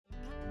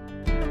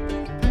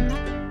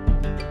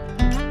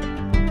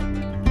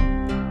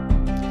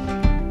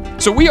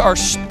So we are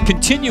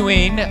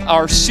continuing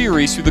our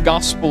series through the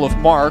Gospel of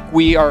Mark.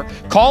 We are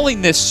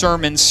calling this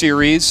sermon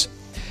series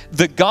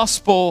the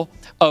Gospel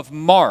of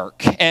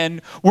Mark.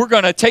 And we're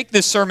going to take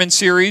this sermon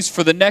series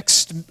for the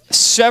next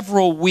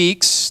several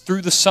weeks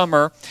through the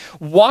summer,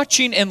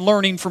 watching and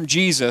learning from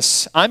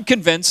Jesus. I'm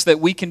convinced that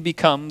we can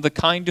become the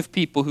kind of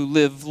people who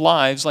live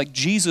lives like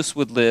Jesus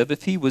would live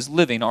if he was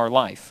living our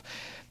life.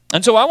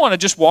 And so I want to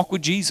just walk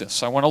with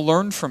Jesus. I want to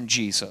learn from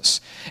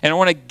Jesus. And I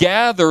want to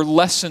gather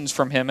lessons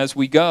from him as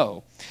we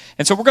go.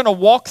 And so we're going to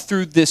walk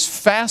through this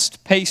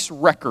fast-paced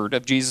record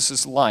of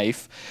Jesus'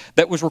 life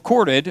that was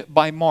recorded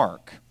by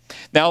Mark.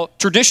 Now,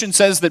 tradition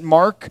says that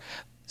Mark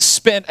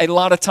spent a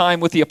lot of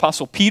time with the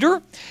Apostle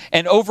Peter.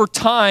 And over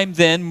time,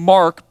 then,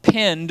 Mark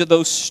penned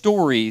those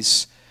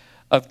stories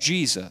of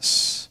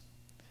Jesus.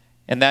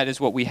 And that is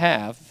what we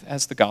have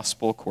as the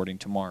Gospel according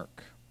to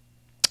Mark.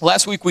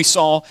 Last week we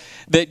saw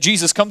that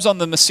Jesus comes on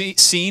the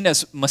scene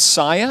as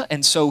Messiah,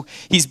 and so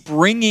he's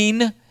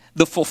bringing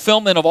the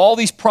fulfillment of all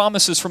these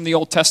promises from the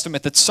Old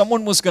Testament that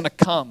someone was going to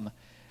come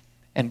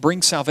and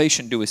bring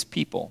salvation to his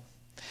people.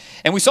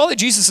 And we saw that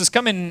Jesus is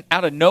coming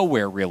out of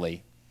nowhere,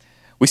 really.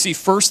 We see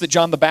first that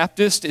John the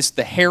Baptist is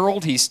the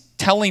herald. He's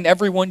telling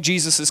everyone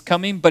Jesus is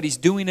coming, but he's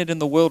doing it in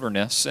the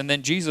wilderness. And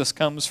then Jesus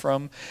comes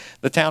from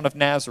the town of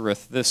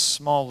Nazareth, this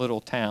small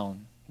little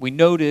town. We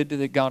noted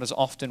that God is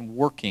often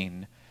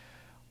working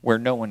where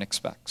no one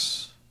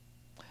expects.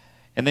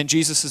 And then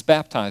Jesus is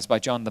baptized by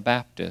John the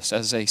Baptist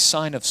as a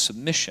sign of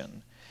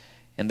submission.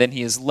 And then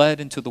he is led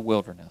into the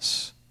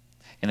wilderness.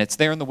 And it's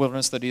there in the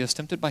wilderness that he is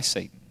tempted by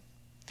Satan.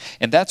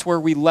 And that's where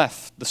we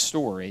left the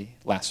story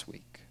last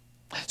week.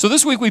 So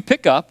this week we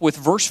pick up with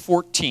verse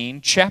 14,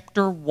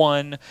 chapter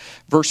 1,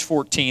 verse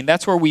 14.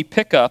 That's where we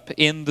pick up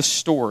in the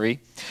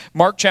story.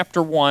 Mark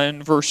chapter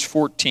 1, verse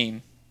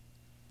 14.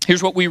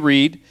 Here's what we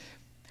read.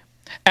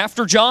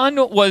 After John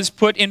was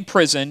put in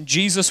prison,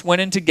 Jesus went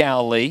into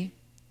Galilee,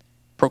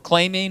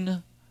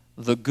 proclaiming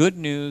the good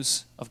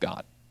news of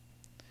God.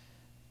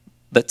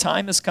 The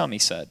time has come, he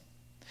said.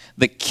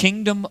 The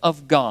kingdom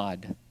of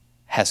God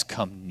has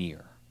come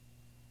near.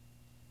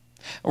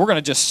 We're going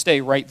to just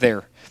stay right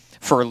there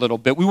for a little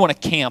bit. We want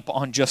to camp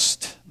on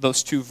just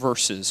those two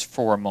verses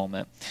for a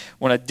moment.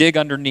 We want to dig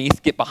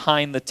underneath, get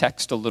behind the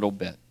text a little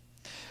bit.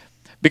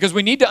 Because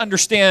we need to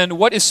understand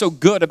what is so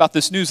good about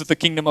this news that the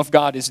kingdom of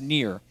God is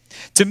near.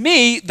 To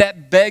me,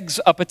 that begs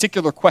a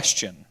particular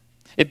question.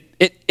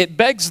 It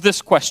begs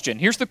this question.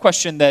 Here's the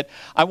question that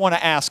I want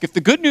to ask. If the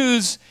good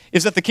news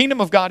is that the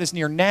kingdom of God is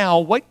near now,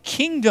 what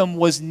kingdom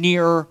was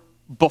near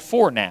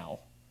before now?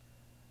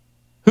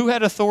 Who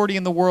had authority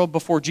in the world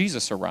before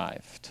Jesus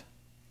arrived?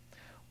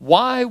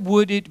 Why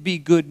would it be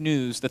good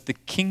news that the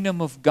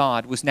kingdom of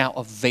God was now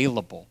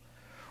available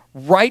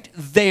right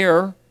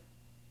there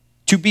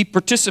to be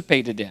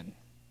participated in?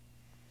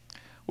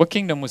 What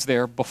kingdom was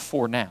there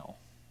before now?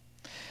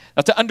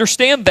 Now, to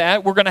understand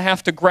that, we're going to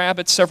have to grab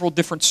at several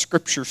different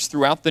scriptures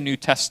throughout the New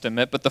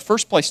Testament, but the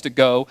first place to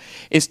go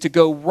is to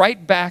go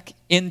right back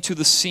into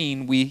the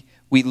scene we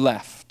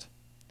left.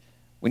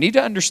 We need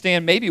to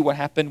understand maybe what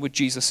happened with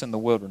Jesus in the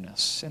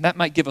wilderness, and that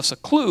might give us a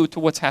clue to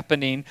what's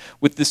happening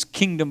with this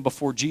kingdom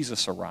before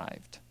Jesus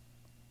arrived.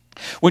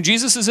 When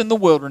Jesus is in the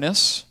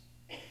wilderness,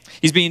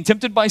 he's being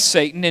tempted by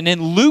Satan, and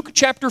in Luke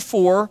chapter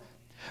 4,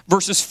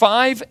 verses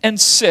 5 and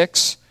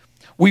 6,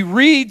 we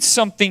read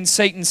something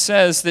Satan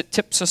says that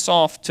tips us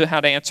off to how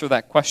to answer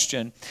that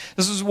question.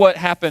 This is what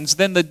happens.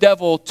 Then the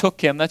devil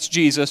took him, that's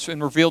Jesus,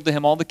 and revealed to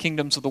him all the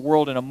kingdoms of the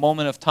world in a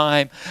moment of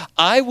time.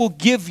 I will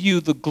give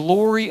you the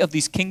glory of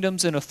these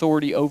kingdoms and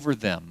authority over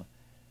them,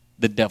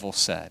 the devil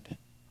said.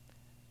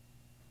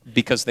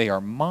 Because they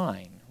are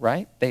mine,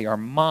 right? They are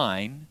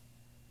mine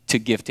to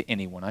give to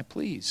anyone I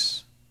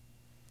please.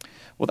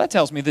 Well, that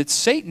tells me that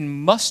Satan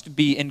must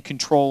be in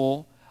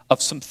control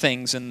of some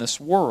things in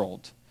this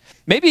world.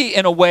 Maybe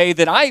in a way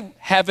that I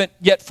haven't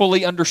yet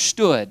fully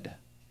understood.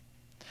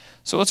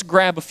 So let's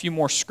grab a few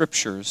more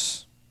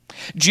scriptures.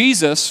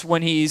 Jesus,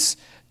 when he's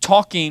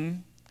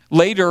talking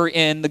later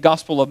in the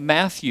Gospel of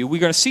Matthew,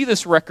 we're going to see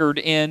this record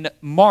in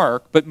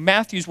Mark, but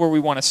Matthew's where we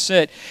want to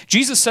sit.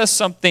 Jesus says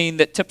something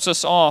that tips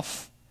us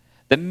off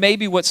that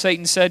maybe what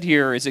Satan said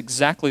here is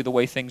exactly the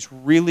way things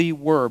really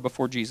were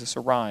before Jesus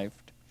arrived.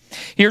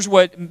 Here's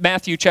what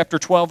Matthew chapter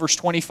 12, verse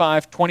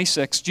 25,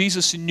 26.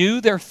 Jesus knew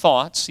their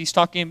thoughts. He's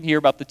talking here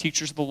about the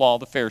teachers of the law,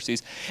 the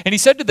Pharisees. And he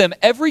said to them,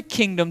 every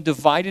kingdom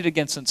divided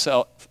against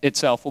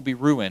itself will be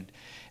ruined.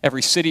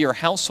 Every city or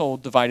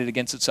household divided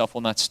against itself will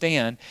not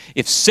stand.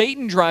 If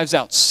Satan drives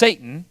out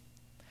Satan,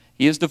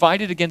 he is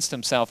divided against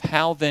himself.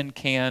 How then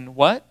can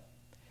what?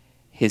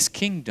 His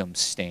kingdom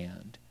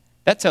stand.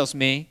 That tells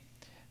me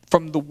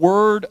from the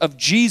word of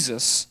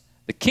Jesus,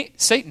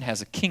 Satan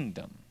has a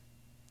kingdom.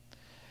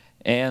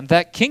 And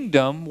that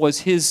kingdom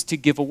was his to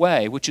give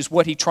away, which is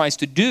what he tries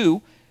to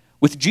do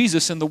with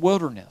Jesus in the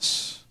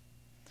wilderness.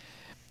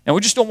 Now,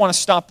 we just don't want to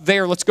stop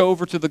there. Let's go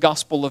over to the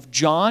Gospel of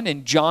John.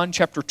 In John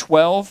chapter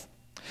 12,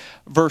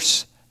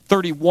 verse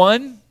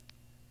 31,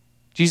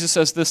 Jesus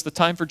says this, the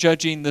time for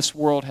judging this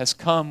world has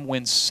come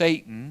when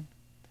Satan,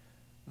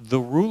 the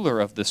ruler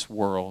of this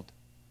world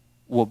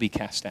will be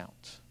cast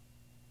out.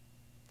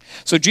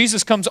 So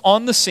Jesus comes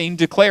on the scene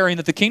declaring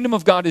that the kingdom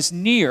of God is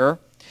near.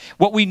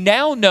 What we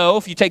now know,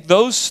 if you take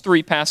those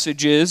three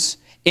passages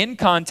in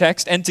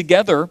context and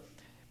together,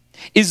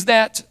 is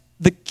that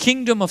the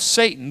kingdom of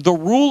Satan, the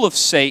rule of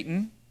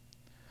Satan,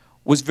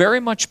 was very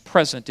much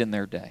present in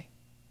their day.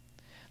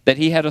 That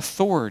he had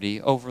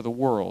authority over the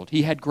world.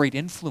 He had great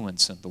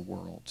influence in the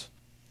world.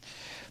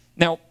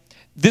 Now,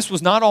 this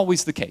was not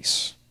always the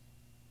case.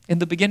 In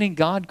the beginning,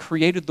 God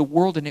created the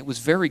world and it was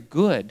very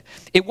good.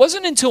 It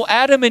wasn't until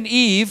Adam and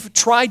Eve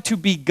tried to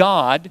be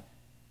God.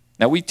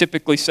 Now, we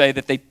typically say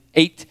that they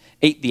ate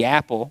the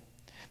apple,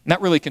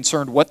 not really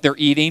concerned what they're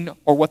eating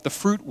or what the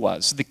fruit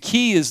was. The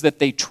key is that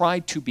they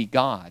tried to be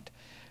God.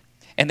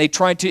 And they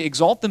tried to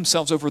exalt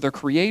themselves over their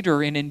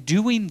Creator, and in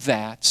doing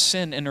that,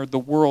 sin entered the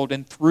world,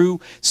 and through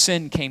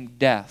sin came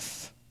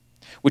death.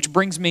 Which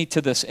brings me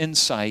to this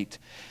insight.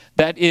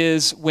 That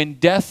is, when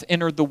death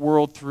entered the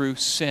world through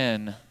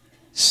sin,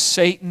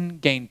 Satan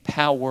gained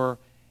power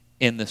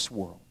in this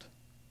world.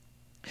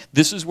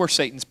 This is where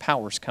Satan's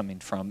power is coming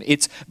from.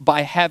 It's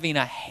by having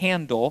a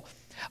handle,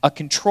 a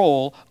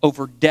control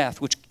over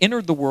death, which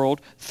entered the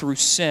world through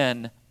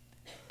sin,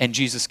 and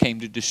Jesus came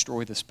to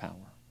destroy this power.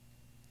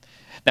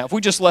 Now, if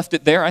we just left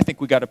it there, I think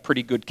we got a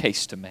pretty good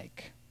case to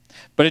make.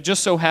 But it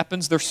just so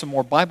happens there's some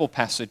more Bible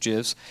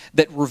passages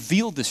that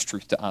reveal this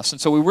truth to us. And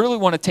so we really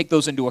want to take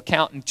those into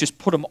account and just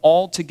put them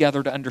all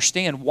together to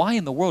understand why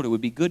in the world it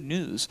would be good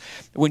news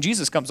when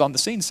Jesus comes on the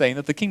scene saying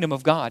that the kingdom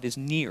of God is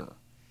near.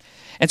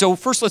 And so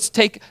first let's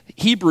take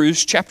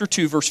Hebrews chapter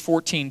 2, verse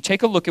 14.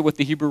 Take a look at what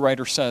the Hebrew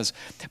writer says.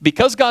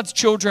 Because God's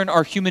children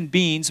are human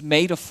beings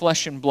made of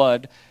flesh and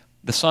blood,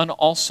 the Son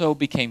also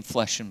became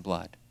flesh and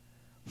blood.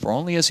 For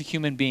only as a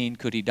human being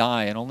could he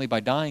die, and only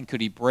by dying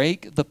could he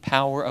break the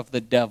power of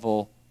the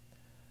devil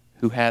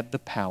who had the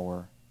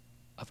power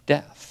of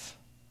death.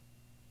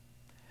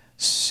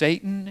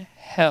 Satan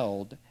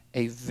held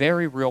a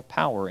very real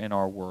power in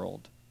our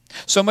world.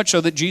 So much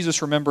so that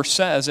Jesus, remember,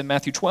 says in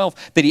Matthew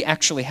 12 that he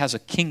actually has a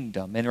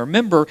kingdom. And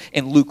remember,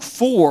 in Luke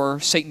 4,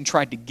 Satan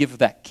tried to give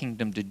that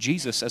kingdom to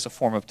Jesus as a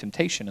form of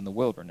temptation in the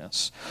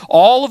wilderness.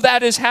 All of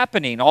that is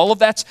happening. All of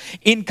that's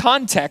in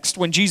context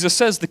when Jesus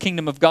says the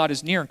kingdom of God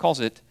is near and calls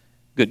it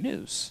good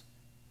news.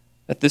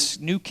 That this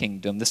new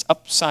kingdom, this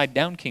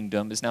upside-down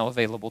kingdom, is now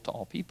available to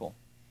all people.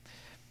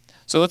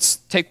 So let's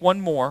take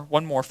one more.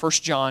 1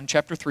 John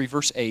chapter 3,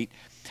 verse 8.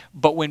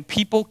 But when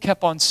people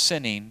keep on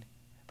sinning,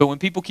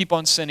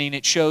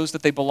 it shows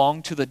that they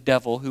belong to the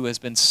devil who has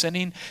been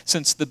sinning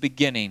since the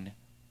beginning.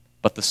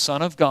 But the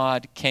Son of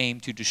God came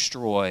to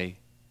destroy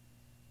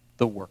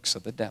the works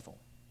of the devil.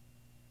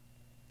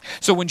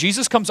 So when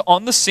Jesus comes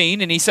on the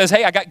scene and he says,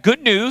 hey, I got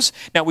good news.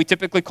 Now we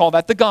typically call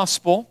that the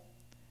gospel.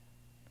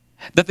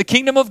 That the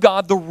kingdom of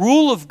God, the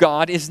rule of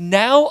God, is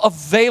now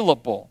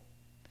available.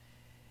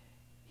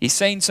 He's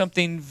saying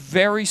something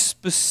very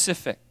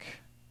specific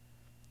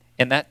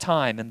in that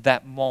time, in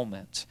that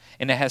moment.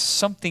 And it has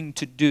something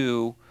to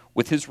do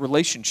with his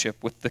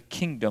relationship with the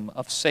kingdom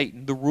of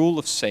Satan, the rule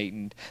of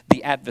Satan,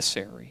 the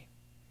adversary.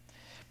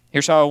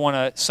 Here's how I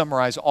want to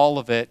summarize all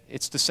of it.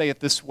 It's to say it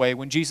this way.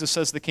 When Jesus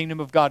says the kingdom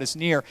of God is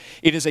near,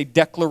 it is a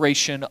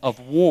declaration of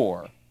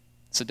war.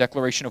 It's a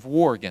declaration of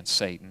war against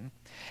Satan.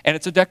 And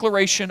it's a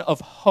declaration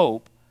of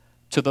hope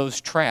to those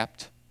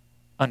trapped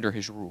under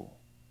his rule.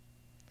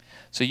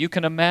 So you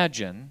can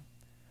imagine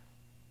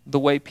the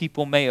way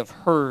people may have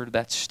heard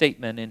that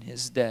statement in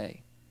his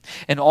day,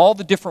 and all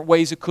the different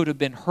ways it could have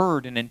been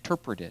heard and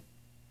interpreted.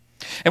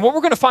 And what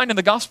we're going to find in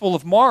the Gospel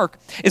of Mark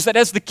is that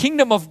as the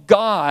kingdom of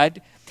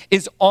God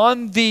is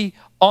on the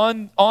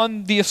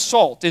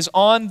assault, is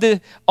on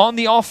the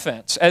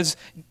offense, as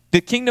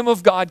the kingdom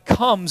of God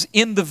comes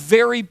in the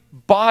very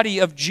body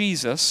of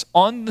Jesus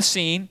on the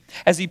scene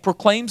as he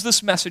proclaims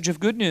this message of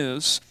good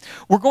news,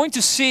 we're going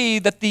to see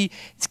that the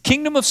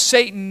kingdom of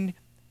Satan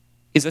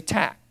is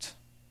attacked.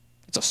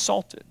 It's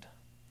assaulted.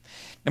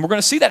 And we're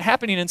going to see that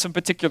happening in some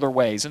particular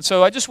ways. And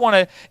so I just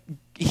want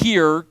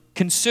to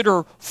consider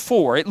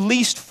at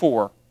least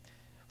four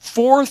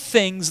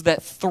things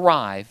that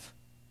thrive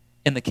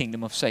in the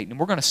kingdom of Satan. And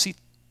we're going to see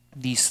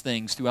these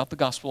things throughout the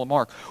Gospel of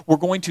Mark. We're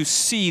going to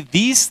see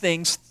these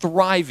things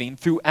thriving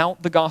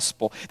throughout the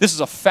Gospel. This is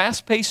a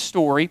fast-paced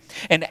story,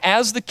 and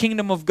as the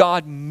kingdom of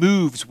God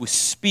moves with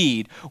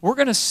speed, we're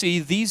going to see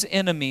these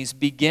enemies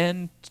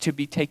begin to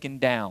be taken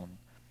down,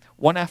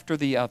 one after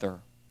the other.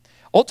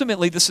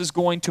 Ultimately, this is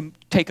going to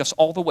take us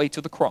all the way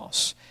to the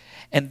cross,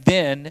 and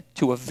then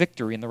to a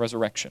victory in the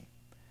resurrection.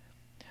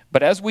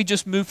 But as we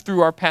just move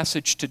through our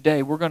passage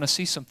today, we're going to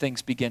see some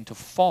things begin to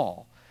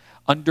fall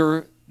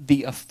under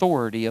the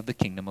authority of the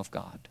kingdom of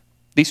God.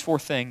 These four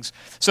things.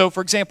 So, for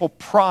example,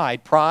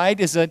 pride. Pride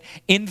is an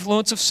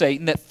influence of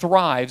Satan that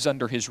thrives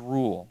under his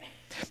rule.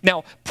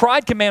 Now,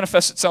 pride can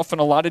manifest itself in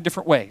a lot of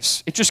different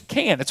ways. It just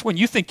can. It's when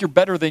you think you're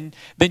better than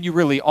you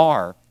really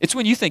are. It's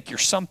when you think you're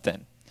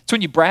something. It's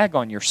when you brag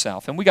on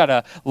yourself. And we got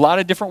a lot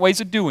of different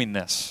ways of doing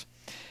this.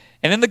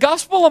 And in the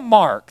Gospel of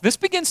Mark, this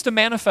begins to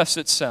manifest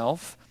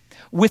itself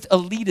with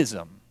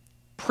elitism.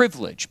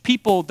 privilege,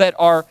 people that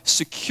are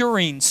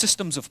securing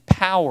systems of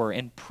power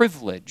and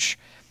privilege.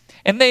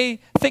 And they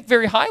think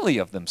very highly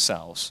of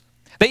themselves.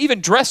 They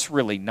even dress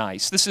really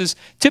nice. This is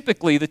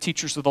typically the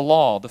teachers of the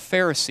law, the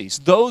Pharisees,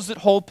 those that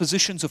hold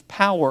positions of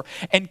power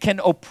and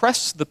can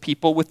oppress the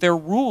people with their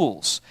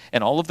rules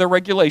and all of their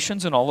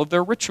regulations and all of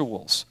their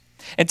rituals.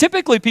 And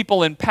typically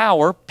people in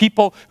power,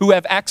 people who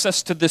have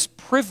access to this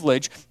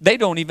privilege, they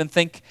don't even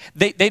think,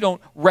 they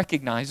don't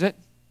recognize it.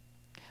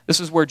 This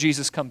is where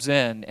Jesus comes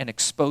in and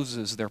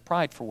exposes their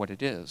pride for what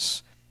it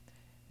is.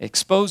 It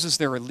exposes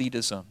their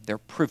elitism, their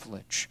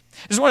privilege.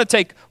 I just want to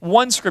take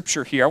one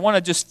scripture here. I want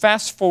to just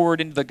fast forward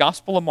into the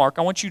Gospel of Mark.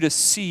 I want you to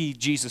see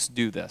Jesus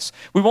do this.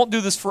 We won't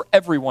do this for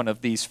every one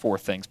of these four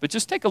things, but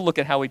just take a look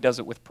at how he does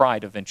it with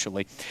pride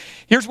eventually.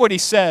 Here's what he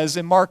says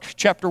in Mark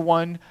chapter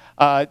 1.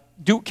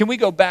 Can we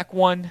go back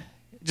one?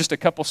 Just a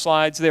couple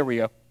slides. There we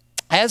go.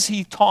 As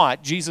he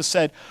taught, Jesus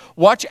said,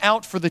 "Watch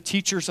out for the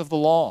teachers of the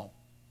law."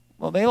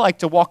 Well, they like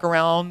to walk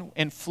around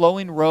in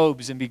flowing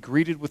robes and be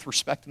greeted with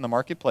respect in the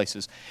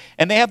marketplaces.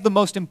 And they have the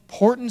most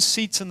important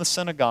seats in the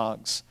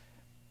synagogues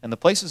and the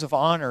places of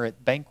honor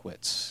at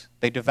banquets.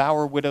 They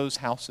devour widows'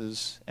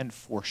 houses and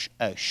for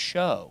a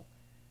show.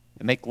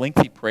 They make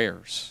lengthy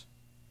prayers.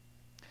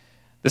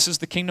 This is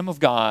the kingdom of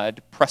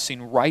God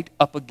pressing right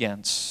up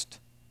against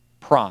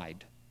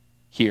pride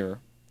here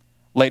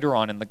later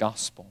on in the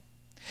gospel.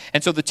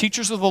 And so the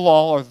teachers of the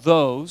law are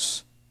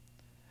those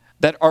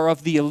that are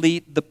of the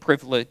elite, the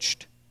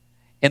privileged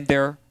in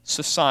their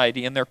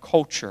society, in their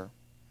culture.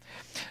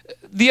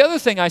 The other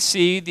thing I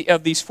see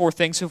of these four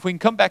things, if we can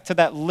come back to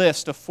that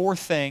list of four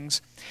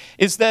things,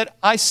 is that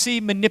I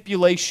see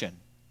manipulation.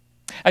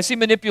 I see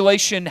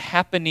manipulation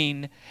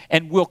happening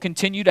and will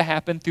continue to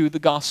happen through the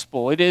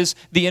gospel. It is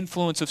the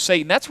influence of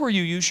Satan. That's where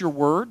you use your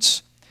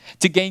words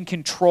to gain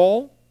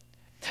control.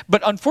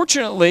 But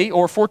unfortunately,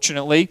 or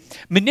fortunately,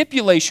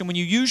 manipulation, when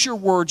you use your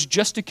words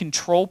just to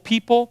control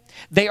people,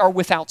 they are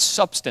without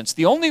substance.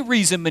 The only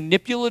reason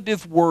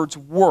manipulative words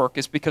work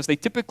is because they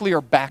typically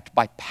are backed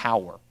by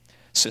power.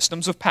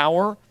 Systems of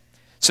power,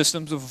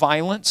 systems of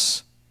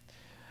violence.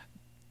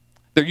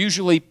 They're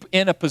usually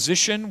in a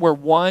position where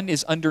one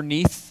is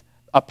underneath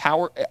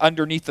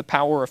the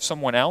power of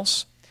someone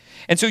else.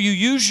 And so you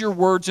use your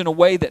words in a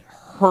way that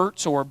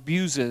hurts or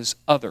abuses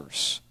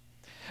others.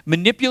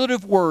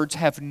 Manipulative words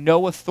have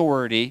no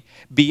authority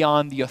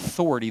beyond the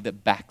authority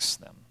that backs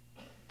them.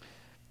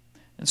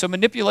 And so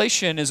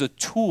manipulation is a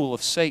tool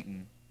of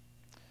Satan.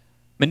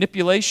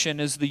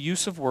 Manipulation is the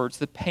use of words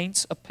that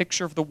paints a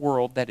picture of the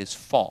world that is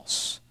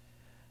false.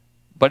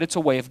 But it's a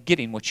way of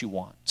getting what you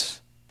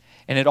want.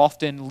 And it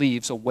often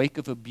leaves a wake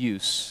of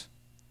abuse,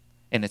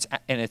 and it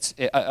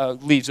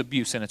leaves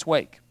abuse in its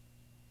wake.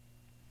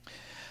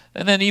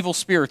 And then evil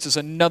spirits is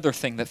another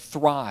thing that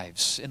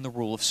thrives in the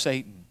rule of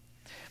Satan.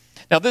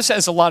 Now, this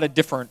has a lot of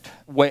different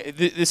words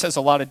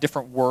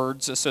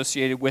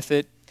associated with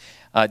it.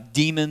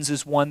 Demons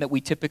is one that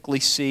we typically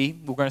see.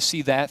 We're going to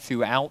see that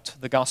throughout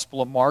the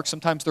Gospel of Mark.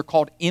 Sometimes they're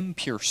called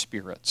impure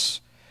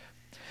spirits.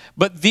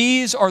 But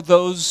these are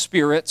those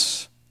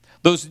spirits,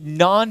 those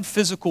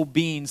non-physical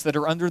beings that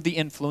are under the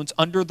influence,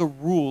 under the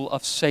rule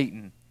of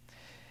Satan.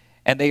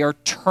 And they are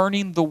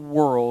turning the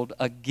world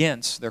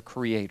against their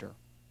Creator.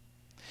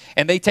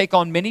 And they take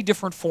on many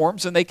different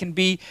forms, and they can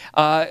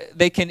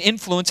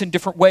influence in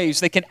different ways.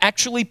 They can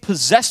actually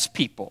possess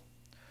people,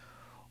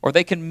 or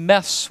they can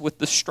mess with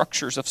the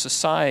structures of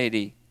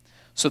society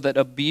so that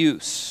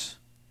abuse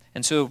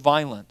and so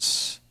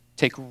violence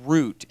take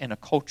root in a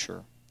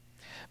culture.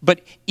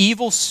 But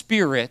evil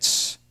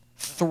spirits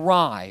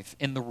thrive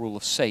in the rule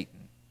of Satan.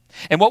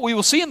 And what we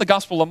will see in the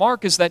Gospel of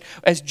Mark is that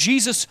as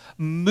Jesus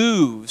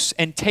moves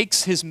and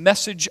takes his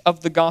message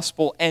of the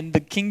gospel and the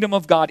kingdom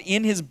of God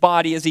in his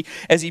body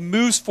as he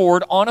moves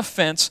forward on a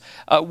fence,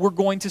 we're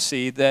going to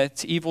see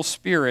that evil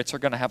spirits are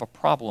going to have a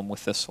problem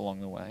with this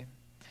along the way.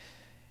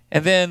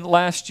 And then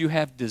last, you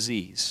have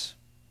disease.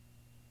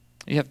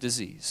 You have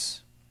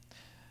disease.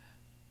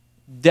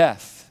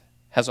 Death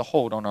has a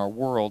hold on our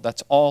world.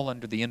 That's all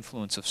under the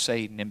influence of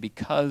Satan. And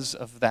because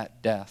of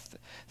that death,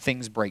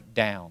 things break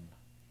down.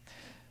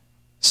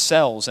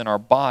 Cells in our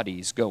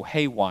bodies go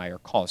haywire,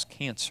 cause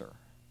cancer.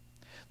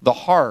 The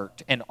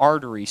heart and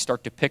arteries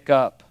start to pick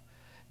up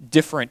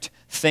different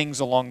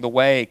things along the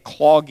way,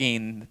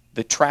 clogging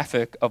the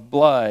traffic of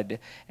blood,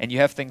 and you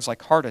have things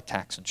like heart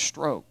attacks and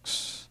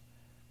strokes.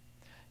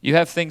 You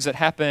have things that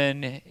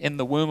happen in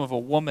the womb of a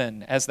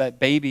woman as that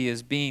baby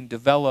is being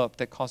developed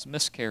that cause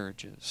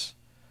miscarriages,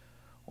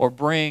 or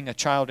bring a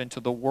child into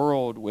the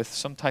world with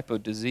some type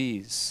of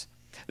disease.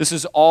 This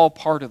is all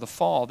part of the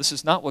fall. This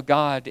is not what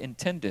God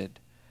intended.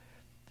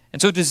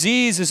 And so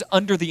disease is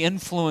under the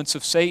influence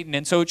of Satan.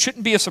 And so it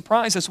shouldn't be a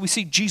surprise as we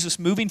see Jesus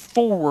moving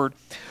forward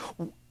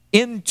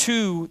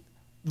into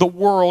the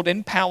world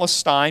in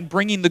Palestine,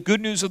 bringing the good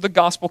news of the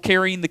gospel,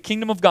 carrying the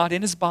kingdom of God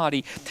in his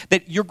body,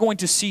 that you're going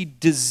to see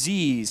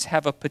disease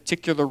have a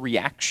particular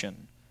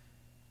reaction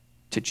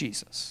to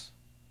Jesus.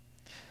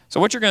 So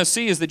what you're going to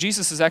see is that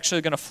Jesus is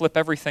actually going to flip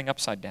everything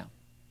upside down.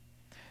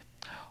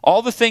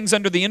 All the things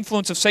under the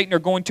influence of Satan are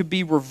going to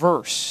be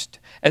reversed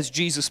as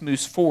Jesus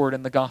moves forward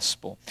in the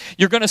gospel.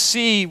 You're going to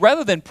see,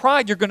 rather than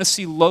pride, you're going to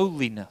see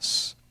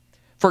lowliness.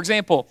 For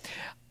example,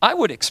 I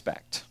would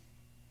expect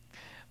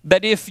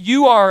that if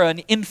you are an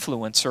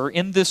influencer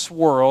in this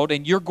world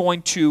and you're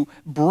going to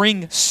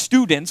bring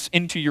students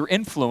into your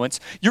influence,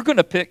 you're going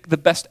to pick the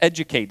best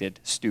educated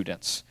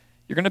students.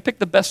 You're going to pick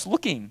the best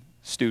looking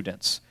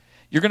students.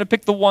 You're going to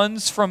pick the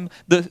ones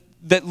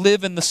that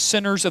live in the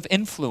centers of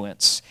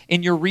influence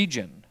in your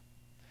region.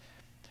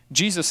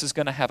 Jesus is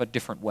going to have a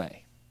different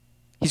way.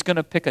 He's going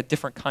to pick a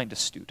different kind of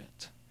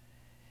student.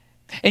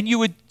 And you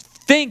would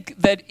think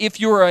that if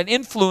you're an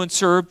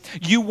influencer,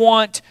 you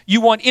want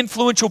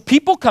influential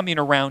people coming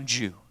around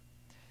you.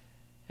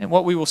 And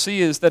what we will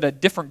see is that a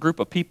different group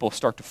of people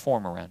start to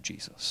form around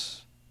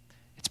Jesus.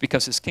 It's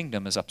because his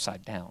kingdom is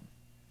upside down.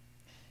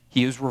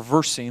 He is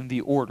reversing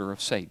the order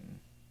of Satan.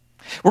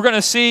 We're going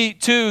to see,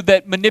 too,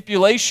 that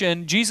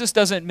manipulation, Jesus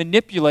doesn't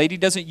manipulate. He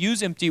doesn't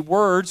use empty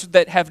words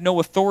that have no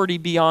authority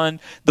beyond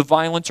the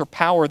violence or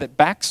power that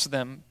backs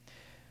them.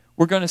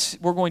 We're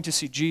going to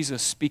see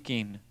Jesus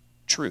speaking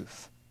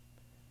truth.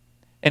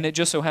 And it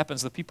just so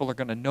happens that people are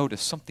going to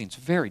notice something's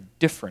very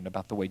different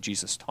about the way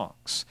Jesus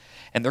talks.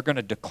 And they're going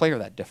to declare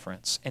that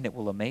difference, and it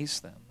will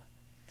amaze them.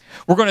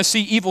 We're going to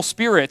see evil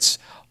spirits.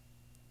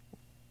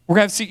 We're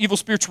going to see evil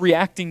spirits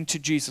reacting to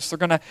Jesus.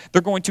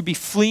 They're going to be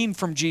fleeing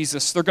from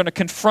Jesus. They're going to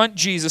confront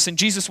Jesus, and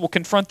Jesus will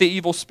confront the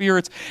evil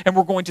spirits, and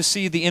we're going to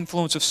see the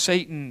influence of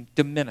Satan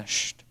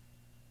diminished.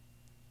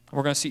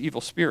 We're going to see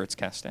evil spirits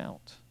cast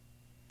out.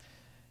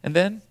 And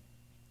then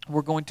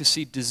we're going to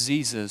see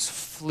diseases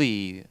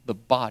flee the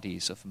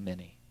bodies of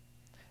many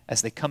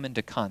as they come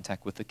into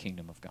contact with the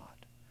kingdom of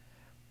God.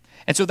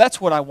 And so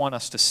that's what I want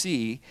us to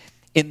see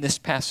in this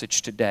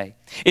passage today.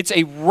 It's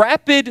a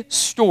rapid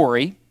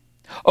story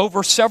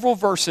over several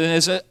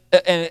verses,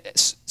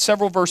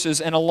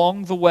 and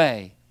along the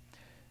way,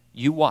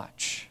 you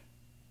watch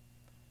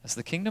as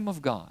the kingdom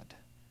of God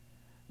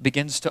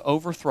begins to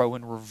overthrow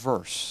and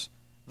reverse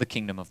the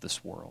kingdom of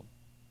this world.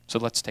 So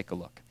let's take a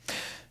look.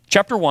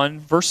 Chapter 1,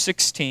 verse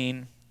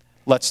 16,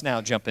 let's now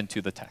jump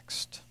into the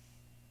text.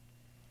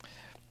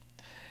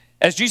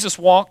 As Jesus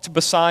walked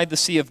beside the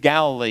Sea of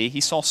Galilee, he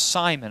saw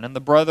Simon and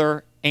the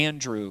brother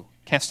Andrew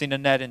casting a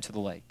net into the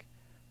lake,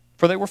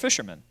 for they were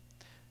fishermen.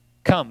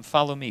 "Come,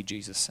 follow me,"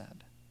 Jesus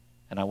said,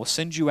 "and I will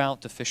send you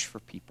out to fish for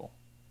people."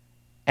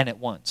 And at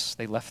once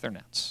they left their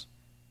nets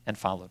and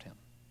followed him.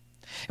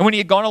 And when he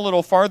had gone a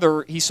little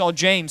farther, he saw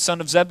James,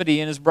 son of Zebedee,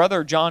 and his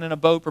brother John in a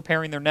boat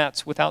preparing their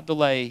nets. Without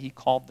delay, he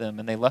called them,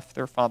 and they left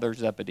their father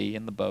Zebedee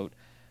in the boat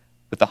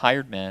with the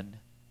hired men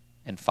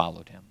and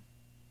followed him.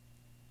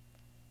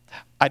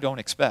 I don't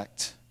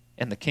expect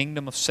in the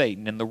kingdom of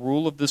Satan and the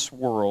rule of this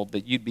world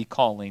that you'd be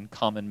calling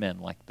common men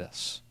like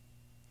this.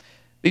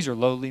 These are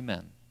lowly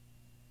men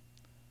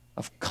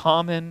of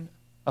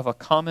a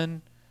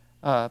common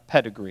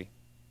pedigree,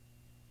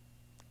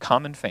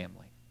 common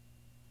family,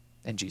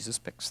 and Jesus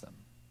picks them.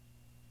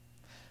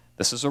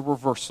 This is a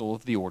reversal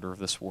of the order of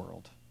this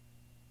world.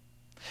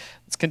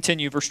 Let's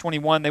continue, verse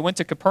 21. They went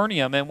to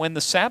Capernaum, and when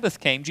the Sabbath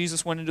came,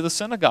 Jesus went into the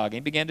synagogue and he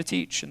began to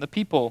teach. And the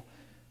people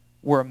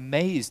were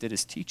amazed at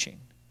his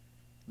teaching,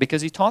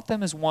 because he taught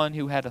them as one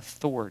who had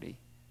authority,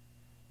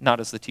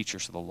 not as the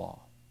teachers of the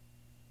law.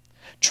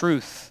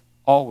 Truth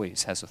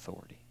always has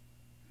authority.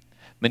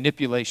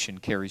 Manipulation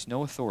carries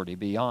no authority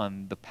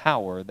beyond the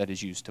power that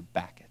is used to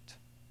back it.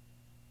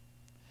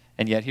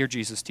 And yet here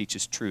Jesus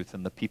teaches truth,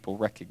 and the people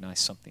recognize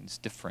something's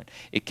different.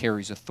 It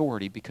carries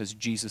authority because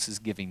Jesus is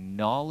giving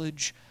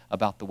knowledge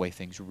about the way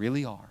things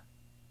really are.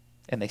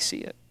 And they see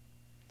it.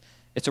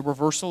 It's a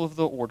reversal of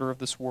the order of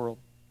this world.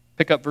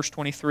 Pick up verse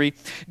 23.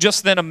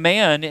 Just then a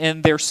man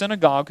in their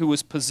synagogue who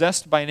was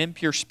possessed by an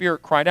impure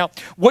spirit cried out,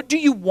 "What do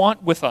you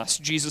want with us,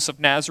 Jesus of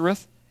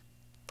Nazareth?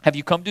 Have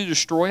you come to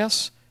destroy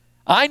us?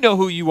 I know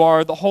who you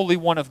are, the Holy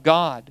One of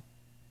God."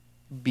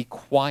 "Be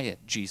quiet,"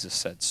 Jesus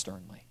said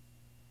sternly.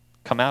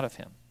 "Come out of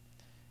him."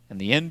 And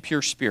the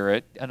impure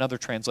spirit, another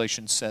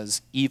translation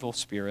says evil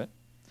spirit,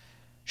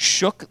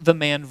 shook the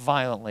man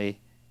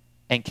violently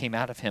and came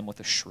out of him with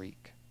a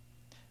shriek.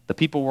 The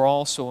people were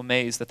all so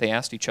amazed that they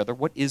asked each other,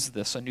 "What is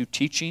this, a new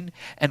teaching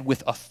and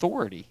with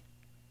authority?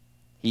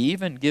 He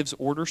even gives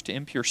orders to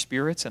impure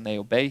spirits and they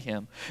obey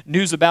him."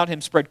 News about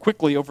him spread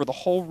quickly over the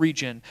whole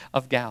region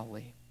of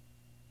Galilee.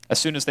 As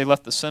soon as they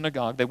left the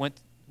synagogue, they went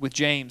with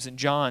James and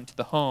John to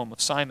the home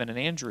of Simon and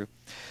Andrew.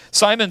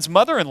 Simon's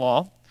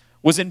mother-in-law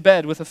was in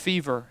bed with a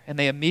fever, and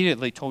they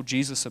immediately told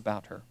Jesus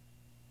about her.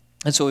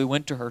 And so he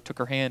went to her, took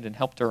her hand, and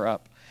helped her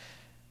up.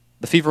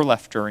 The fever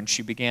left her, and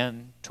she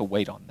began to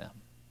wait on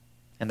them.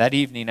 And that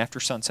evening, after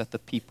sunset, the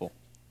people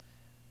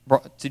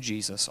brought to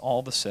Jesus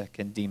all the sick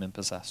and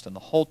demon-possessed, and the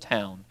whole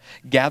town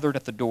gathered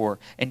at the door,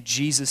 and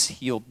Jesus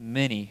healed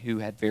many who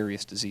had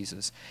various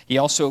diseases. He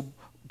also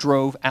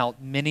drove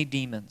out many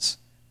demons,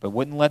 but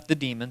wouldn't let the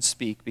demons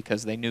speak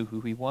because they knew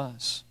who he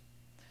was.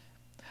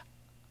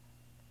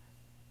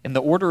 In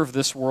the order of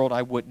this world,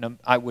 I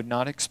would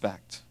not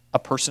expect a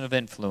person of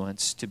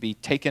influence to be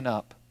taken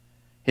up,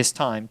 his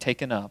time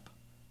taken up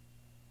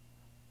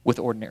with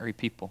ordinary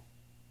people,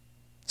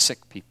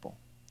 sick people.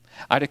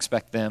 I'd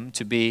expect them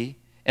to be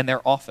in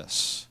their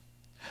office,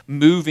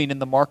 moving in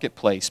the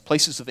marketplace,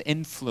 places of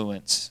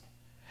influence,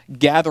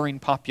 gathering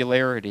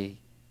popularity,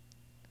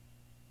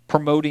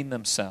 promoting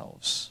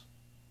themselves.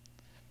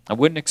 I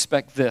wouldn't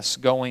expect this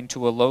going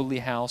to a lowly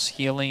house,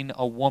 healing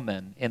a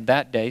woman in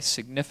that day,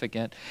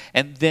 significant,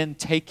 and then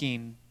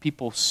taking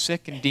people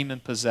sick and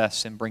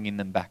demon-possessed and bringing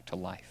them back to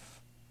life.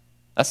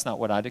 That's not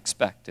what I'd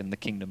expect in the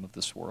kingdom of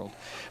this world.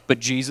 But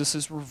Jesus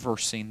is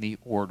reversing the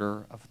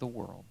order of the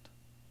world.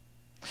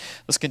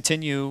 Let's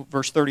continue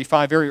verse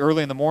 35. Very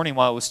early in the morning,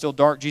 while it was still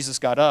dark, Jesus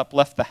got up,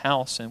 left the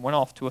house, and went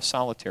off to a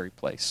solitary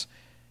place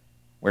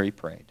where he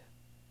prayed.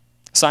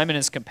 Simon and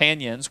his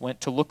companions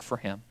went to look for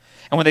him.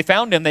 And when they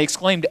found him, they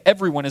exclaimed,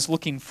 "Everyone is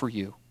looking for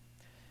you."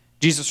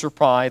 Jesus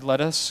replied, "Let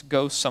us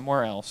go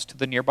somewhere else to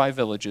the nearby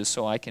villages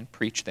so I can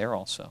preach there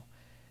also.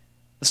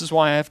 This is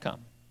why I have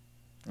come."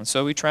 And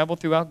so he traveled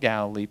throughout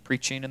Galilee,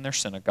 preaching in their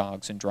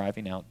synagogues and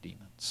driving out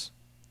demons.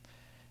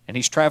 And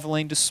he's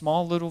traveling to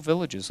small little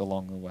villages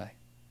along the way.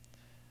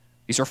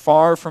 These are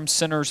far from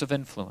centers of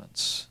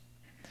influence.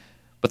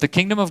 But the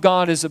kingdom of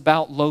God is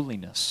about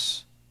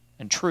lowliness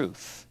and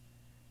truth.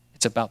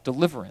 It's about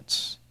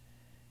deliverance.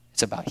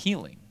 It's about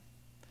healing.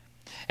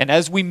 And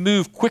as we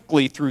move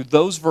quickly through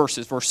those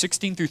verses, verse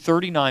 16 through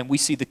 39, we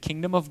see the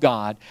kingdom of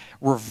God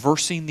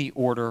reversing the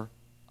order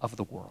of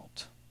the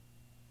world.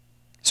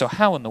 So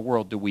how in the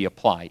world do we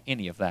apply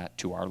any of that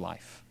to our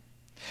life?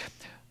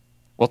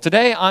 Well,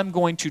 today I'm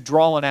going to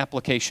draw an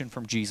application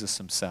from Jesus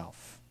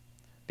himself,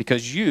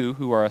 because you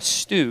who are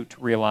astute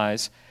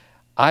realize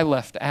I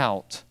left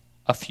out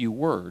a few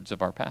words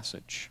of our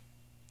passage.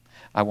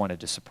 I wanted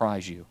to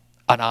surprise you.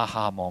 An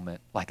aha moment,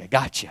 like I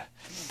got you.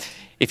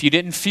 If you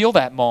didn't feel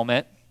that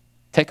moment,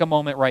 take a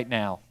moment right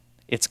now.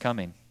 It's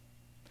coming.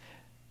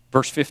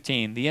 Verse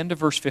 15, the end of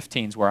verse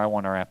 15 is where I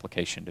want our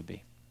application to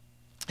be.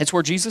 It's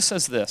where Jesus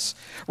says this.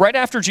 Right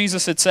after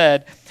Jesus had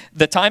said,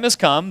 the time has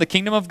come, the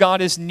kingdom of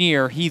God is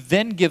near, he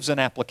then gives an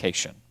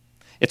application.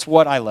 It's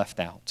what I left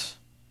out.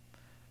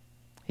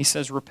 He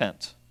says,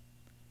 repent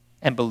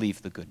and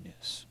believe the good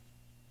news.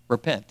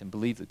 Repent and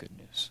believe the good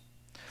news.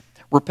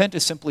 Repent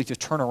is simply to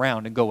turn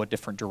around and go a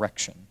different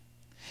direction.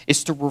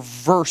 It's to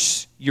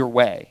reverse your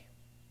way.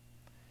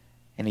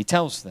 And he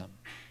tells them,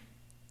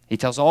 he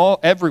tells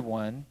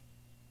everyone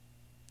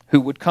who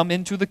would come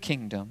into the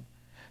kingdom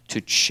to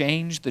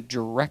change the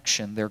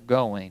direction they're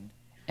going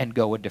and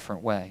go a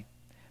different way.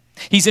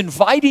 He's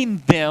inviting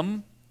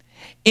them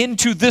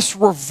into this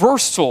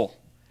reversal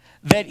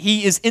that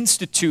he is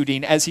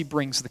instituting as he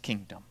brings the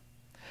kingdom.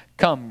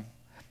 Come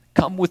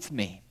with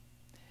me.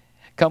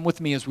 Come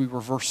with me as we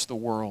reverse the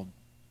world.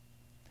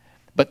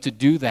 But to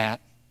do that,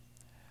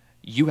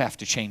 you have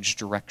to change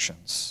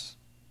directions.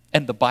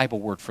 And the Bible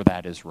word for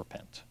that is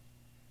repent.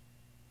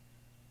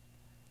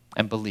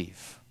 And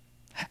believe.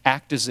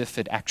 Act as if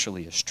it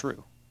actually is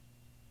true.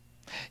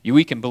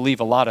 We can believe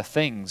a lot of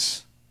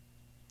things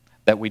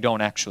that we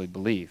don't actually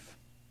believe.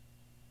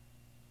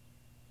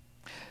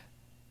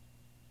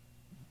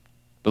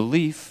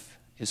 Belief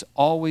is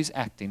always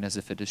acting as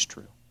if it is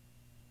true.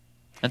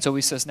 And so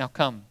he says, now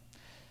come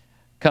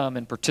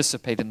and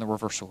participate in the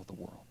reversal of the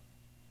world.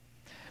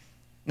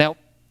 Now,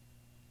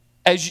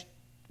 as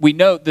we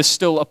note, this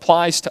still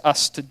applies to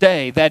us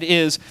today. That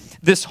is,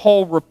 this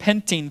whole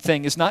repenting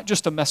thing is not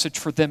just a message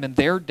for them in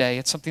their day.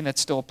 It's something that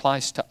still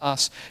applies to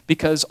us.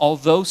 Because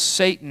although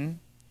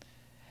Satan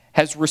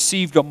has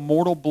received a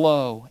mortal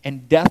blow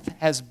and death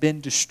has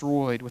been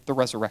destroyed with the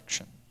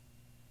resurrection,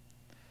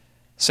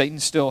 Satan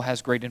still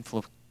has great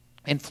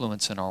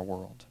influence in our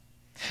world.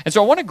 And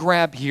so I want to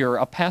grab here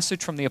a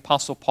passage from the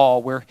Apostle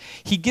Paul where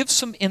he gives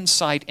some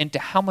insight into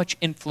how much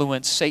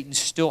influence Satan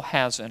still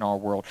has in our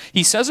world.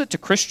 He says it to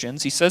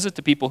Christians. He says it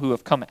to people who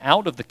have come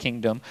out of the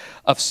kingdom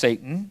of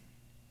Satan.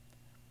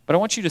 But I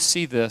want you to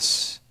see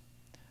this.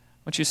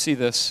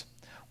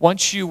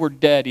 Once you were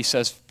dead, he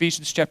says,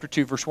 Ephesians chapter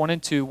 2, verse 1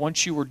 and 2,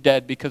 once you were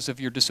dead because of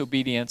your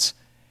disobedience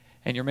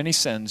and your many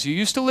sins. You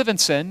used to live in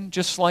sin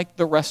just like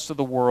the rest of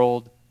the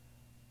world,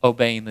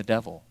 obeying the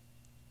devil,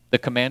 the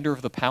commander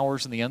of the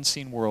powers in the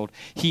unseen world.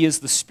 He is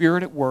the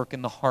spirit at work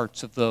in the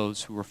hearts of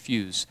those who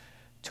refuse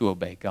to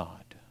obey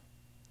God.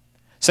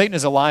 Satan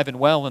is alive and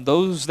well, and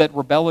those that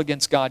rebel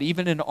against God,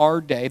 even in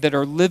our day, that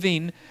are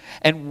living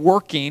and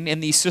working in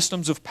these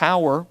systems of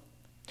power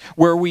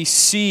where we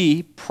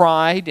see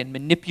pride and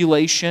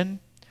manipulation,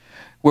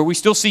 where we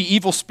still see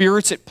evil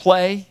spirits at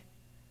play,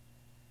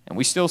 and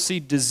we still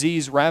see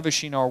disease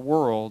ravishing our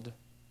world,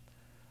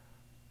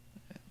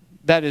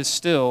 that is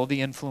still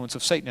the influence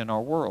of Satan in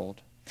our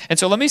world. And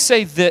so let me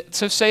say that,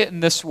 so say it in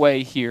this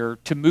way here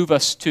to move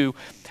us to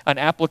an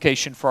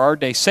application for our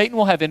day. Satan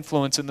will have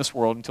influence in this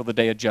world until the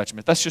day of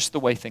judgment. That's just the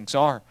way things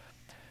are.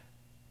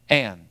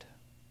 And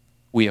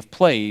we have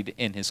played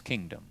in his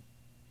kingdom.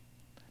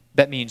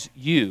 That means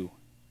you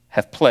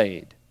have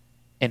played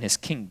in his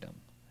kingdom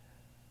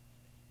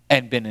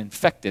and been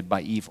infected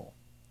by evil.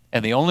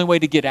 And the only way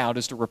to get out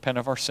is to repent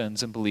of our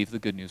sins and believe the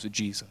good news of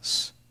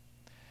Jesus.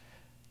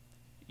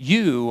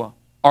 You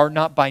are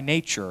not by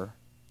nature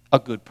a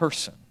good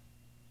person.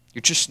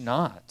 You're just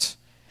not.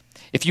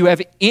 If you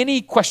have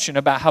any question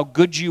about how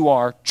good you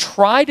are,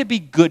 try to be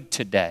good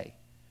today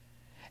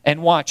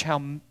and watch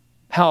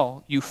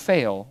how you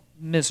fail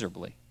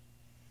miserably.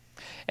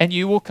 And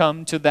you will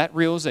come to that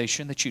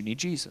realization that you need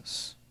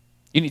Jesus.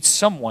 You need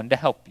someone to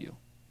help you.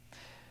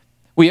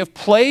 We have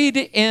played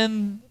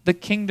in the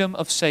kingdom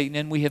of Satan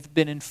and we have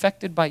been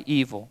infected by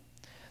evil.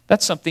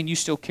 That's something you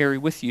still carry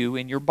with you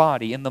in your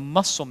body, in the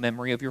muscle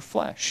memory of your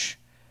flesh.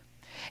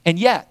 And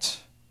yet,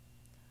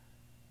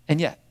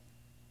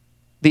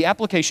 the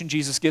application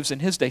Jesus gives in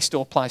his day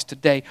still applies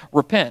today.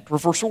 Repent,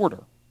 reverse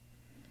order,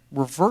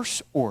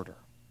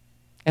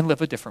 and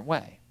live a different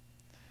way.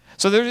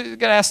 So you've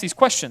got to ask these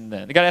questions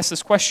then. You've got to ask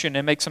this question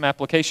and make some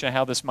application of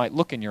how this might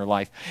look in your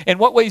life. In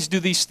what ways do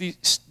these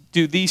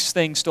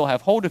things still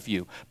have hold of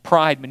you?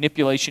 Pride,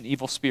 manipulation,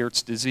 evil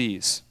spirits,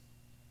 disease.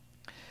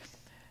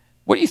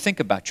 What do you think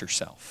about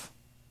yourself?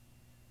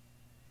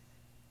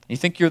 You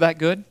think you're that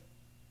good?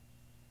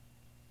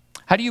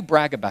 How do you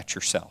brag about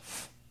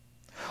yourself?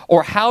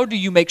 Or how do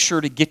you make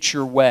sure to get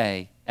your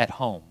way at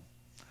home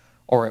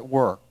or at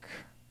work?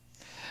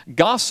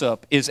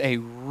 Gossip is a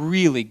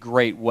really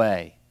great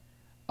way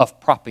of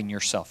propping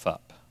yourself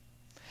up.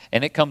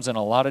 And it comes in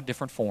a lot of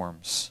different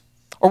forms.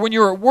 Or when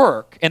you're at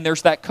work and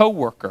there's that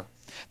coworker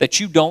that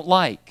you don't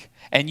like,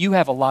 and you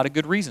have a lot of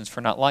good reasons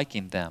for not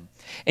liking them.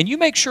 And you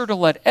make sure to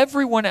let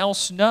everyone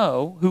else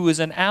know who is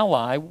an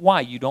ally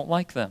why you don't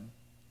like them.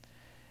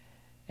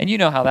 And you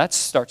know how that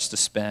starts to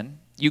spin.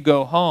 You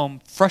go home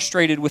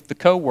frustrated with the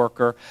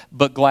coworker,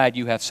 but glad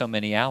you have so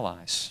many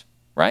allies,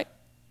 right?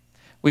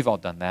 We've all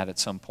done that at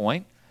some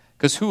point.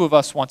 Because who of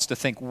us wants to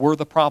think we're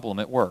the problem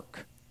at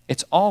work?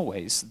 It's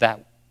always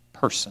that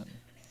person.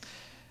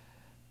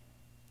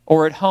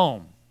 Or at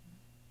home.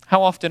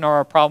 How often are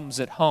our problems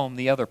at home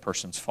the other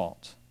person's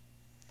fault?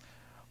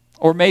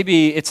 Or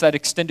maybe it's that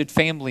extended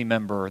family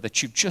member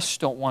that you just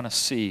don't want to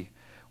see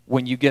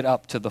when you get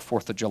up to the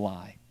 4th of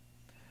July.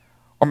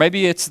 Or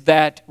maybe it's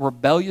that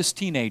rebellious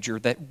teenager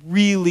that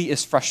really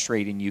is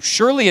frustrating you.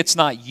 Surely it's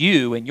not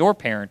you and your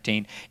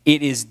parenting.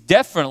 It is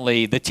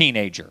definitely the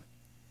teenager.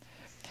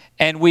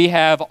 And we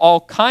have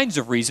all kinds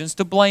of reasons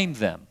to blame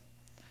them.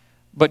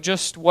 But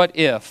just what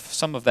if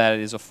some of that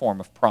is a form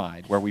of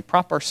pride, where we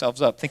prop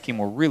ourselves up thinking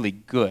we're really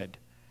good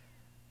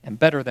and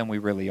better than we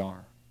really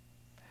are?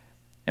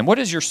 And what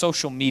does your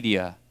social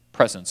media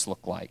presence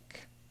look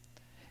like?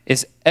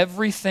 Is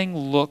everything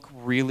look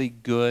really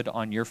good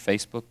on your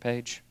Facebook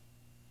page?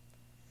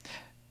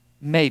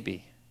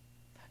 Maybe,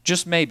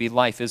 just maybe,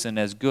 life isn't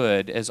as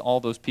good as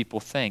all those people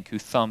think who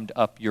thumbed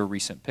up your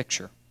recent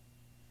picture.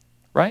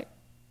 Right?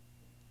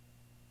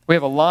 We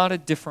have a lot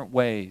of different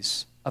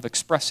ways of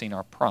expressing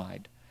our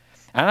pride.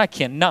 And I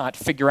cannot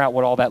figure out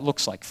what all that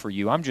looks like for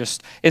you. This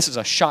is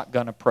a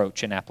shotgun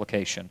approach in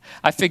application.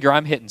 I figure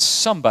I'm hitting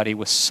somebody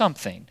with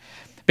something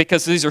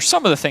because these are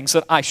some of the things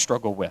that I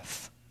struggle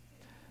with.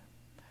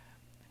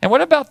 And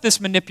what about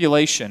this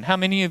manipulation? How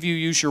many of you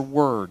use your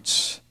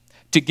words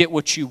to get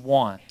what you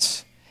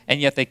want,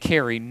 and yet they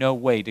carry no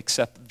weight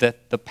except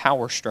that the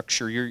power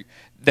structure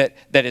that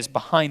is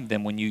behind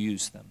them when you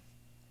use them?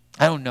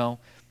 I don't know.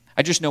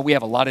 I just know we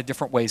have a lot of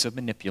different ways of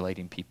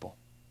manipulating people.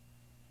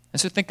 And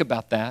so think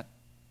about that.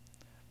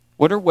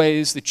 What are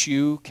ways that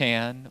you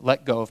can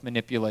let go of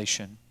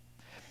manipulation?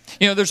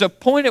 You know, there's a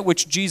point at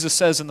which Jesus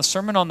says in the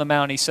Sermon on the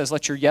Mount, he says,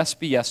 let your yes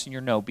be yes and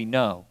your no be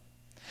no.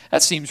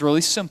 That seems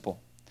really simple.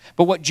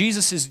 But what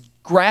Jesus is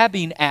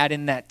grabbing at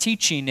in that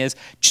teaching is,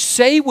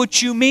 say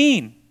what you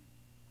mean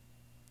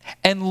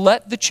and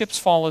let the chips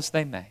fall as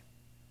they may.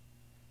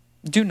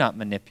 Do not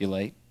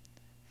manipulate.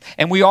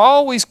 And we are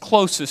always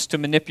closest to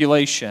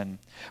manipulation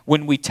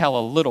when we tell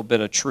a little bit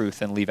of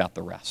truth and leave out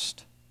the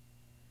rest.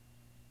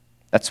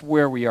 That's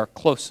where we are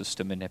closest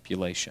to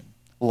manipulation.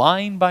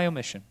 Lying by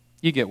omission.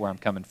 You get where I'm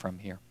coming from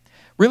here.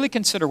 Really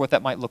consider what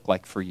that might look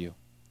like for you.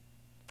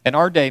 In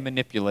our day,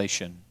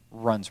 manipulation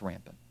runs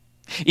rampant.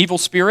 Evil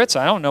spirits,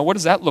 I don't know. What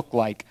does that look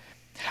like?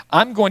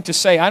 I'm going to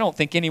say I don't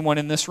think anyone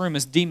in this room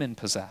is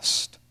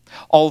demon-possessed.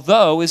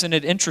 Although, isn't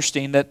it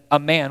interesting that a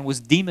man was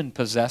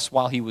demon-possessed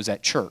while he was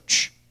at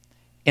church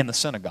in the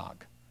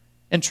synagogue?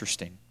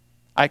 Interesting.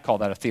 I call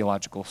that a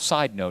theological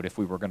side note if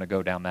we were going to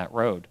go down that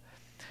road.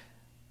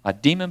 A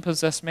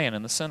demon-possessed man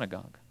in the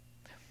synagogue.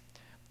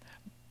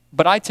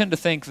 But I tend to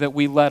think that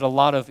we let a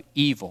lot of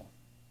evil,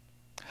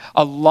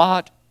 a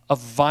lot of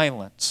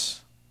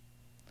violence,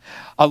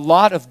 a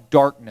lot of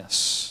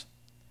darkness,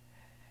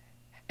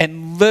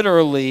 and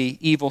literally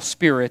evil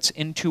spirits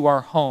into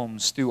our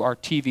homes through our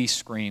TV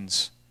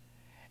screens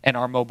and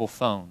our mobile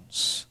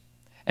phones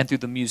and through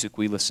the music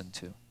we listen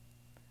to.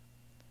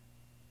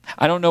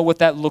 I don't know what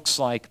that looks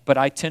like, but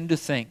I tend to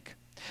think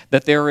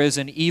that there is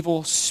an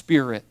evil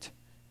spirit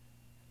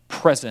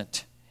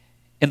present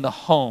in the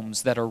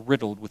homes that are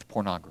riddled with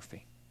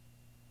pornography.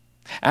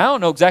 I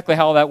don't know exactly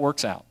how that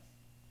works out,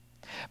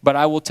 but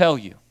I will tell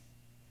you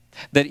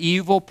that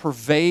evil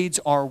pervades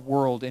our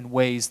world in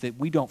ways that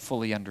we don't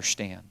fully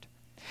understand.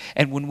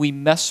 And when we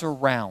mess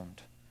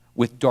around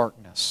with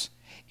darkness,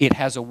 it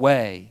has a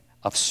way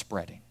of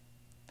spreading.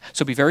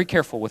 So be very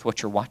careful with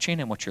what you're watching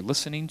and what you're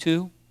listening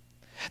to.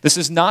 This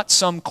is not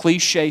some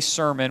cliche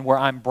sermon where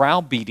I'm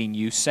browbeating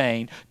you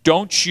saying,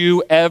 don't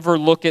you ever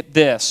look at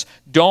this.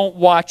 Don't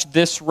watch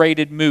this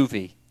rated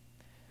movie.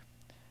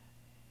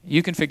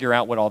 You can figure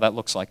out what all that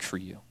looks like for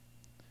you.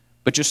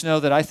 But just know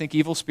that I think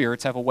evil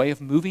spirits have a way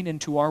of moving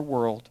into our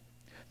world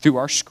through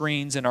our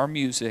screens and our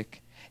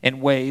music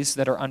in ways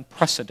that are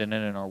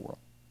unprecedented in our world.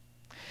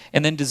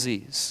 And then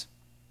disease.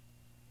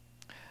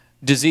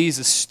 Disease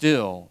is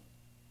still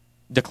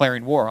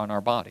declaring war on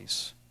our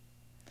bodies.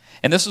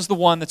 And this is the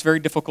one that's very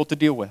difficult to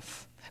deal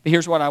with. But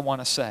here's what I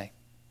want to say.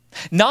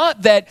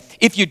 Not that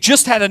if you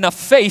just had enough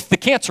faith, the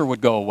cancer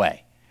would go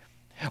away.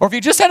 Or if you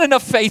just had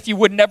enough faith, you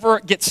would never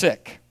get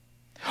sick.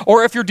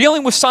 Or if you're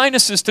dealing with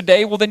sinuses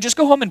today, well, then just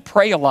go home and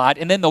pray a lot,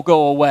 and then they'll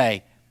go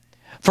away.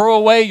 Throw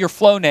away your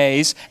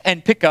Flonase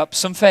and pick up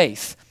some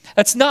faith.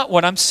 That's not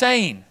what I'm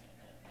saying.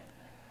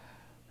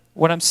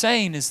 What I'm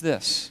saying is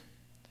this.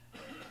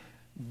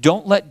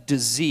 Don't let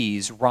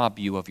disease rob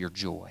you of your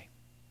joy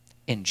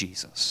in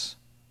Jesus.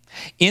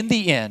 In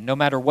the end, no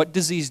matter what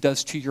disease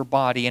does to your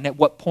body and at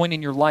what point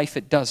in your life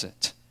it does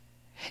it,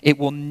 it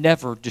will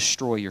never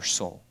destroy your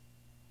soul.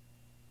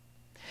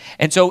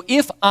 And so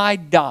if I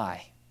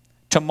die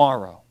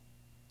tomorrow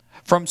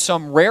from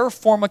some rare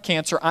form of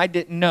cancer I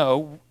didn't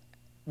know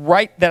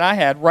that I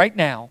had right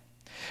now,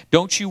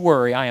 don't you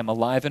worry, I am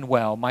alive and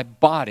well. My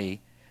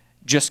body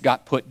just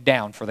got put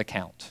down for the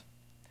count.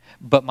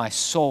 But my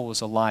soul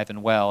is alive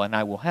and well, and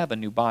I will have a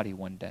new body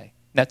one day.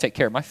 Now take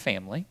care of my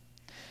family.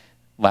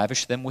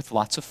 Lavish them with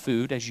lots of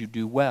food as you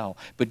do well.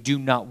 But do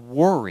not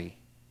worry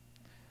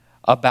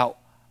about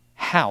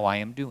how I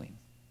am doing.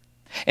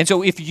 And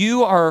so if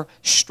you are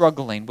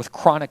struggling with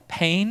chronic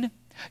pain,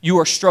 you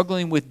are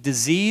struggling with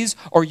disease,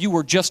 or you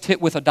were just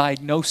hit with a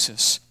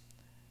diagnosis,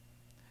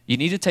 you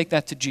need to take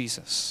that to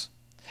Jesus.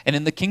 And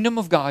in the kingdom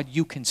of God,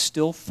 you can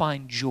still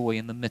find joy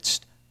in the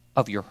midst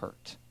of your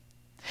hurt.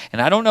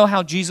 And I don't know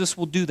how Jesus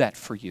will do that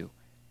for you.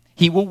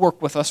 He will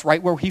work with us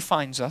right where he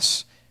finds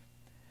us.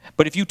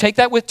 But if you take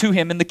that to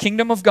him in the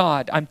kingdom of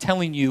God, I'm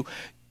telling you,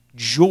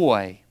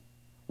 joy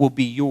will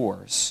be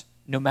yours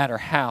no matter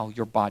how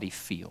your body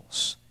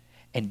feels.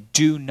 And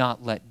do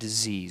not let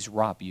disease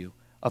rob you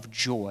of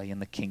joy in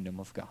the kingdom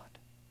of God.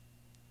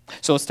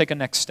 So let's take a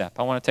next step.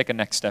 I want to take a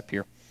next step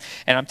here.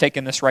 And I'm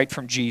taking this right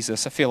from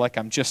Jesus. I feel like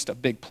I'm just a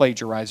big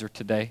plagiarizer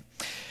today.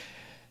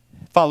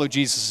 Follow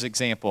Jesus'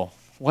 example.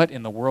 What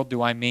in the world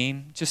do I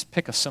mean? Just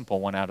pick a simple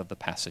one out of the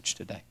passage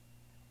today.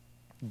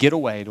 Get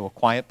away to a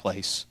quiet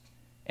place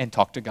and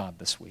talk to God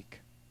this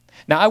week.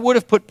 Now, I would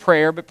have put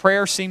prayer, but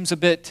prayer seems a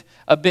bit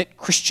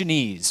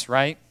Christianese,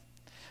 right?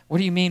 What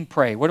do you mean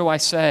pray? What do I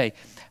say?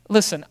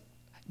 Listen,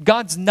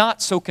 God's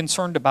not so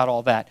concerned about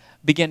all that.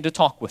 Begin to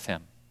talk with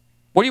him.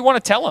 What do you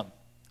want to tell him?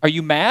 Are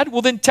you mad?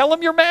 Well, then tell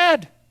him you're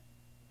mad.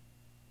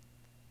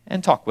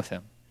 And talk with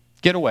him.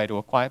 Get away to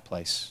a quiet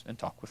place and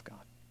talk with God.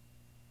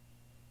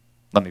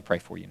 Let me pray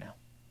for you now.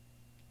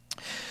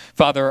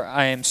 Father,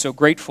 I am so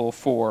grateful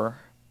for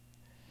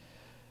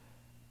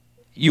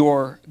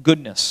your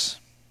goodness,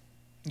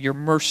 your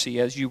mercy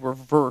as you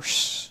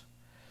reverse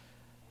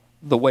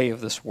the way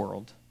of this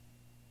world.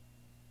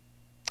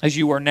 As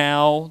you are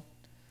now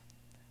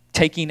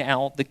taking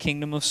out the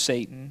kingdom of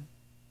Satan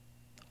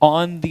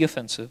on the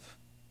offensive,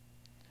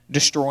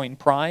 destroying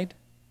pride,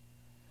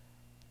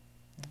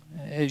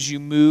 as you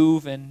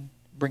move and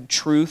bring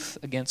truth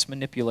against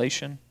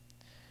manipulation,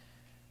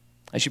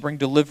 as you bring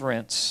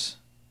deliverance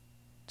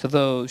to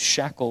those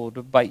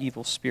shackled by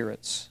evil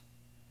spirits,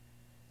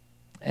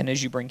 and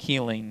as you bring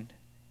healing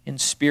in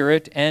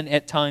spirit and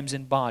at times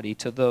in body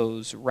to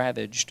those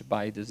ravaged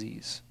by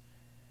disease.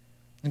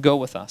 Go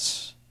with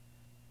us.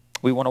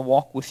 We want to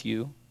walk with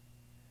you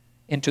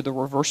into the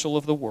reversal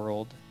of the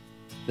world.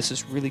 This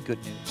is really good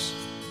news,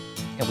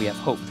 and we have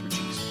hope through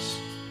Jesus.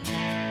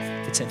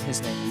 It's in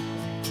his name we pray.